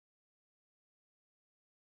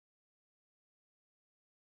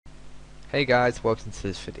Hey guys, welcome to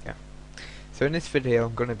this video. So in this video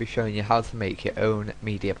I'm going to be showing you how to make your own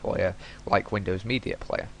media player like Windows Media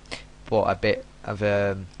Player, but a bit of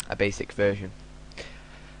a basic version.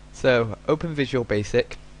 So open Visual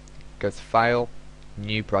Basic, go to File,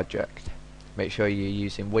 New Project. Make sure you're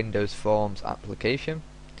using Windows Forms application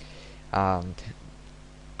and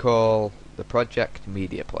call the project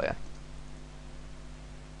Media Player.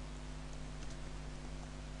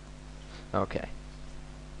 Okay.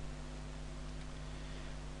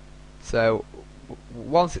 So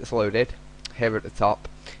once it's loaded, here at the top,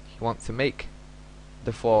 you want to make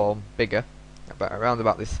the form bigger, around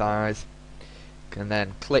about this size, and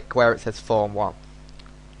then click where it says Form 1.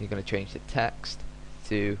 You're going to change the text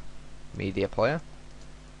to Media Player,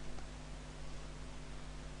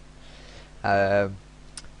 and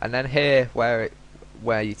then here where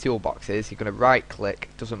your toolbox is, you're going to right click.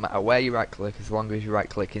 Doesn't matter where you right click, as long as you right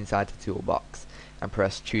click inside the toolbox and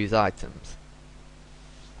press Choose Items.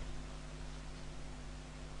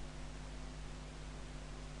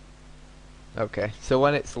 Okay, so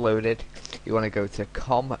when it's loaded, you want to go to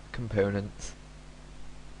COM Components,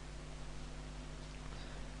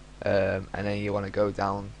 and then you want to go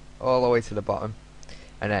down all the way to the bottom,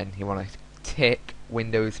 and then you want to tick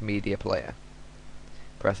Windows Media Player.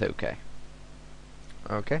 Press OK.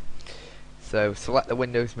 Okay, so select the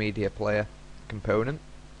Windows Media Player component,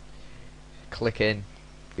 click in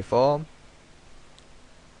your form,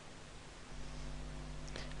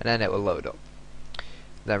 and then it will load up.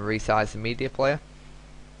 Then resize the media player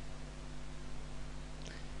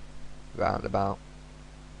round about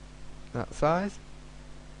that size.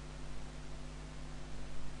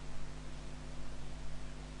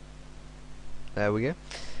 There we go.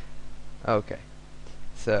 Okay,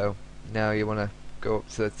 so now you want to go up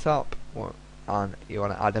to the top and you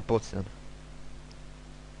want to add a button.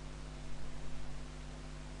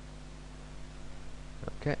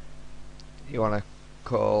 Okay, you want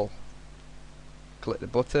to click the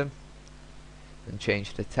button and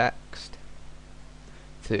change the text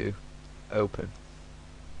to open.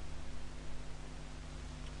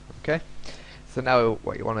 Okay, so now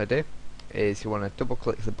what you want to do is you want to double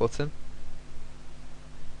click the button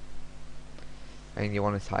and you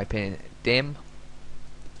want to type in dim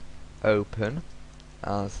open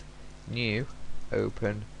as new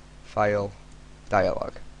open file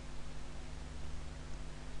dialog.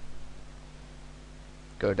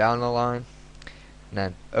 Go down the line and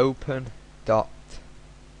then open dot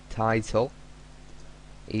title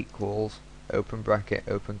equals open bracket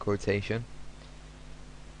open quotation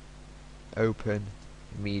open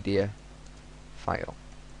media file,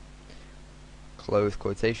 close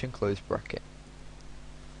quotation, close bracket.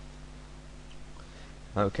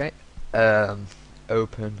 Okay,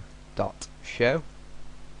 open dot show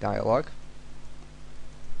dialog,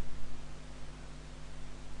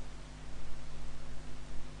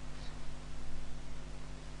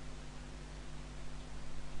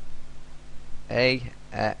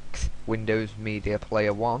 AX Windows Media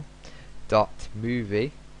Player 1 dot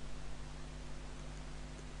movie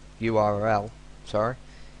URL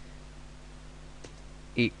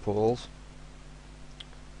equals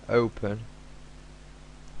open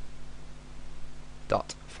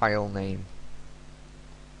dot file name.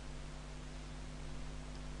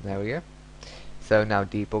 There we go. So now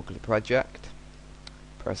debug the project,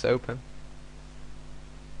 press open,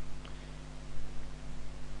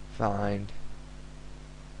 find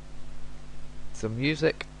some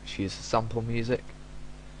music, choose sample music,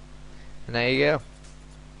 and there you go.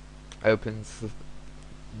 Opens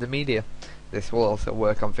the media. This will also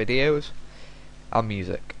work on videos and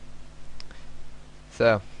music.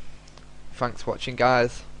 So thanks for watching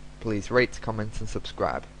guys. Please rate, comment and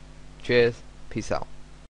subscribe. Cheers, peace out.